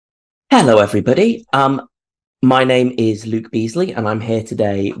Hello, everybody. My name is Luke Beasley, and I'm here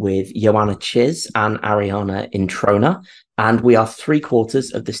today with Joanna Chiz and Ariana Introna, and we are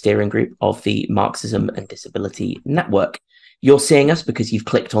three-quarters of the steering group of the Marxism and Disability Network. You're seeing us because you've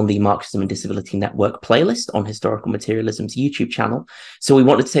clicked on the Marxism and Disability Network playlist on Historical Materialism's YouTube channel. So we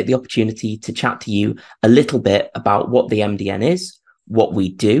wanted to take the opportunity to chat to you a little bit about what the MDN is, what we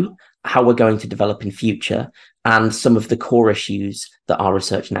do, how we're going to develop in future, and some of the core issues that our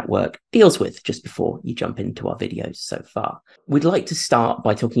research network deals with just before you jump into our videos so far. We'd like to start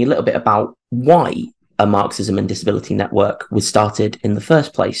by talking a little bit about why a Marxism and Disability Network was started in the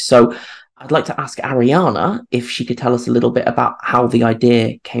first place. So I'd like to ask Ariana if she could tell us a little bit about how the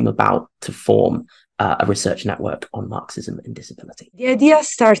idea came about to form a research network on Marxism and disability. The idea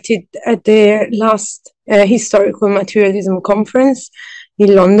started at the last Historical Materialism conference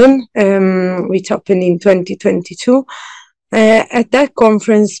in London, which happened in 2022. At that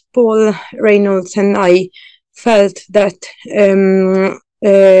conference, Paul Reynolds and I felt that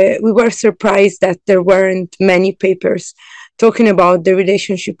we were surprised that there weren't many papers talking about the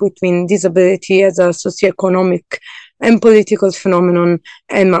relationship between disability as a socioeconomic and political phenomenon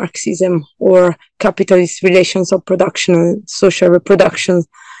and Marxism, or capitalist relations of production and social reproduction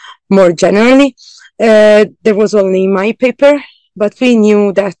more generally. There was only my paper, but we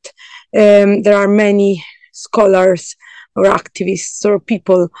knew that there are many scholars or activists or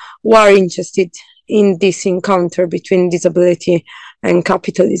people who are interested in this encounter between disability and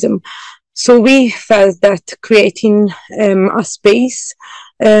capitalism. So we felt that creating a space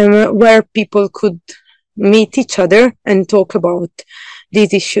where people could meet each other and talk about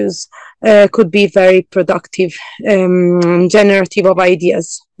these issues could be very productive, generative of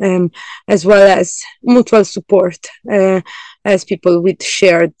ideas, as well as mutual support as people with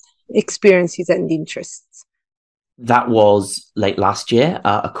shared experiences and interests. That was late last year.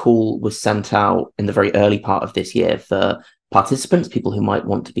 A call was sent out in the very early part of this year for participants, people who might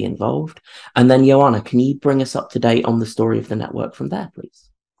want to be involved. And then, Joanna, can you bring us up to date on the story of the network from there, please?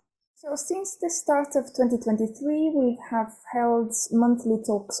 So since the start of 2023, we have held monthly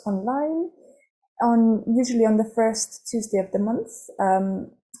talks online, usually on the first Tuesday of the month,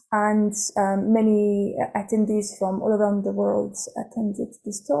 and many attendees from all around the world attended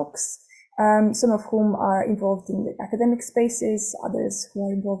these talks, some of whom are involved in the academic spaces, others who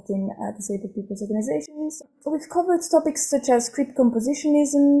are involved in disabled people's organizations. We've covered topics such as crypt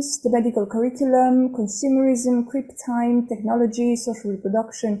compositionisms, the medical curriculum, consumerism, crypt time, technology, social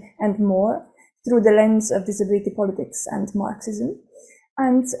reproduction, and more through the lens of disability politics and Marxism.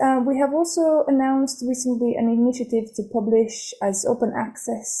 And we have also announced recently an initiative to publish as open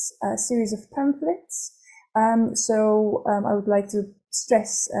access a series of pamphlets. So I would like to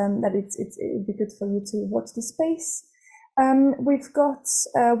stress that it would be good for you to watch the space. We've got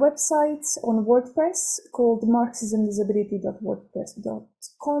a website on WordPress called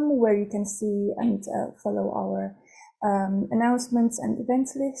marxismdisability.wordpress.com, where you can see and follow our announcements and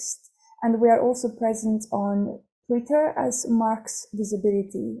events list. And we are also present on Twitter as Marx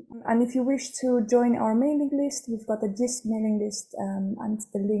Disability. And if you wish to join our mailing list, we've got a GIST mailing list, and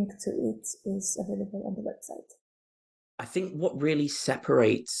the link to it is available on the website. I think what really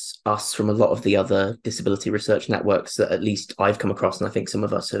separates us from a lot of the other disability research networks that at least I've come across, and I think some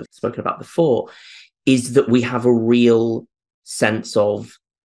of us have spoken about before, is that we have a real sense of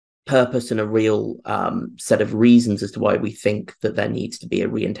purpose and a real set of reasons as to why we think that there needs to be a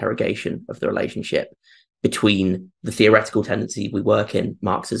reinterrogation of the relationship between the theoretical tendency we work in,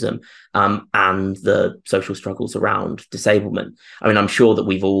 Marxism, and the social struggles around disablement. I mean, I'm sure that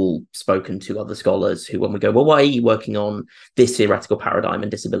we've all spoken to other scholars who, when we go, well, why are you working on this theoretical paradigm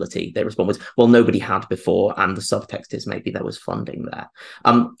and disability? Their response was, well, nobody had before, and the subtext is maybe there was funding there.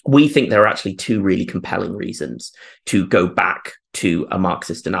 We think there are actually two really compelling reasons to go back to a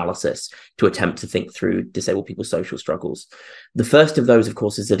Marxist analysis to attempt to think through disabled people's social struggles. The first of those, of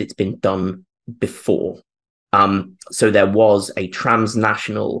course, is that it's been done before. So there was a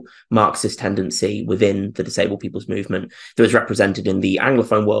transnational Marxist tendency within the disabled people's movement that was represented in the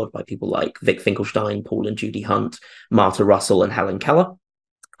Anglophone world by people like Vic Finkelstein, Paul and Judy Hunt, Martha Russell and Helen Keller,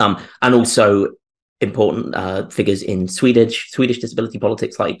 and also important figures in Swedish disability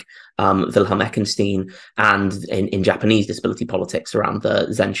politics like Wilhelm Eckenstein, and in Japanese disability politics around the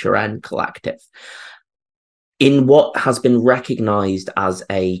Zenshuren collective. In what has been recognized as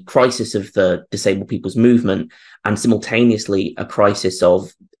a crisis of the disabled people's movement, and simultaneously a crisis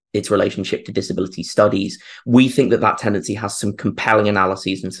of its relationship to disability studies, we think that that tendency has some compelling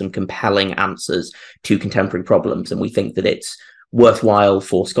analyses and some compelling answers to contemporary problems. And we think that it's worthwhile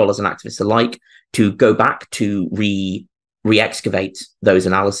for scholars and activists alike to go back to re-excavate those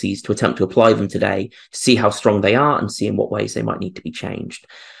analyses to attempt to apply them today, to see how strong they are and see in what ways they might need to be changed.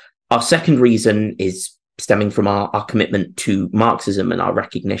 Our second reason is stemming from our commitment to Marxism and our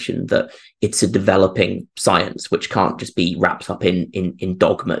recognition that it's a developing science which can't just be wrapped up in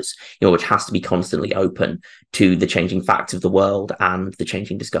dogmas, which has to be constantly open to the changing facts of the world and the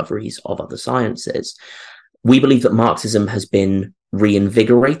changing discoveries of other sciences. We believe that Marxism has been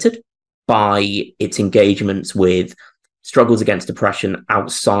reinvigorated by its engagements with struggles against oppression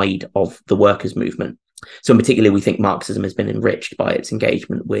outside of the workers' movement. So in particular, we think Marxism has been enriched by its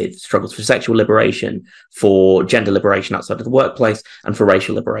engagement with struggles for sexual liberation, for gender liberation outside of the workplace, and for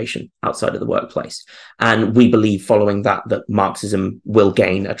racial liberation outside of the workplace. And we believe following that Marxism will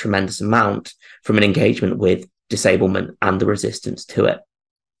gain a tremendous amount from an engagement with disablement and the resistance to it.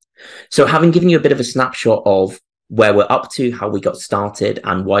 So having given you a bit of a snapshot of where we're up to, how we got started,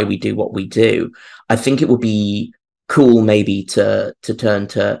 and why we do what we do, I think it would be cool maybe to turn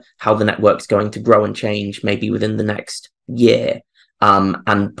to how the network's going to grow and change maybe within the next year,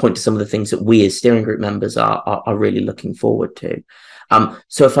 and point to some of the things that we as steering group members are really looking forward to.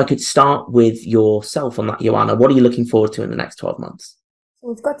 So if I could start with yourself on that, Joanna, what are you looking forward to in the next 12 months?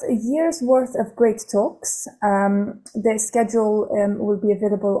 We've got a year's worth of great talks. The schedule will be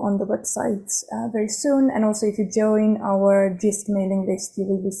available on the website very soon. And also if you join our GIST mailing list, you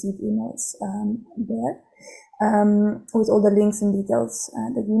will receive emails there. With all the links and details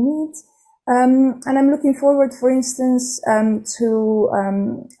that you need. And I'm looking forward, for instance, to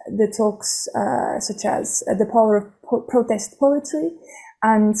the talks such as The Power of Protest Poetry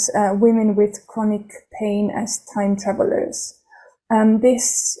and Women with Chronic Pain as Time Travelers.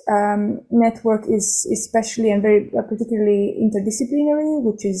 This network is especially and very particularly interdisciplinary,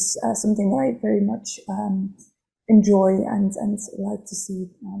 which is something I very much enjoy and like to see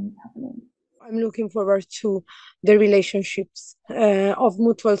happening. I'm looking forward to the relationships of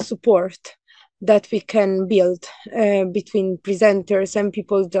mutual support that we can build between presenters and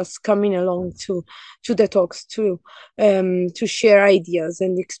people just coming along to the talks to share ideas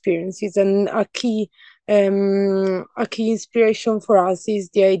and experiences. And a key inspiration for us is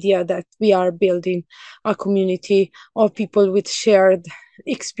the idea that we are building a community of people with shared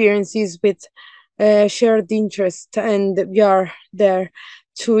experiences, with shared interest, and we are there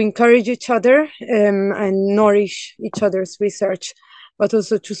to encourage each other and nourish each other's research, but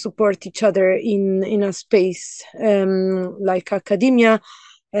also to support each other in a space like academia,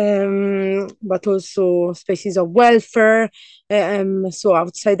 but also spaces of welfare, so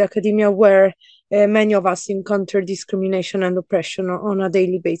outside academia, where many of us encounter discrimination and oppression on a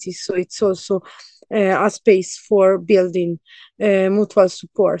daily basis. So it's also a space for building mutual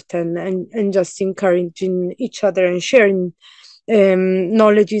support and just encouraging each other and sharing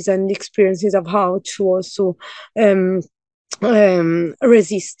knowledges and experiences of how to also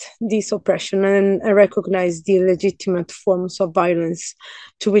resist this oppression and recognize the legitimate forms of violence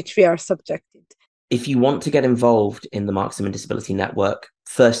to which we are subjected. If you want to get involved in the Marxism and Disability Network,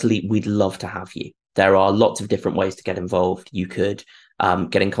 firstly, we'd love to have you. There are lots of different ways to get involved. You could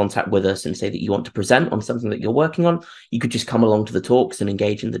get in contact with us and say that you want to present on something that you're working on. You could just come along to the talks and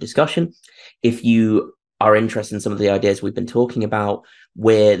engage in the discussion. If you are interested in some of the ideas we've been talking about,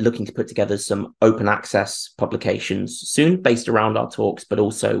 we're looking to put together some open access publications soon based around our talks, but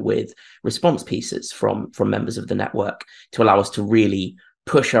also with response pieces from members of the network to allow us to really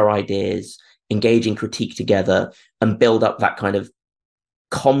push our ideas, engage in critique together, and build up that kind of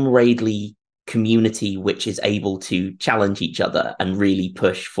comradely community which is able to challenge each other and really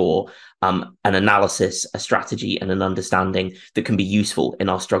push for an analysis, a strategy, and an understanding that can be useful in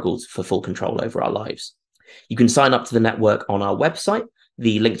our struggles for full control over our lives. You can sign up to the network on our website.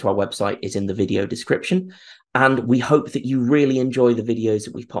 The link to our website is in the video description. And we hope that you really enjoy the videos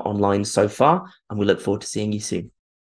that we've put online so far, and we look forward to seeing you soon.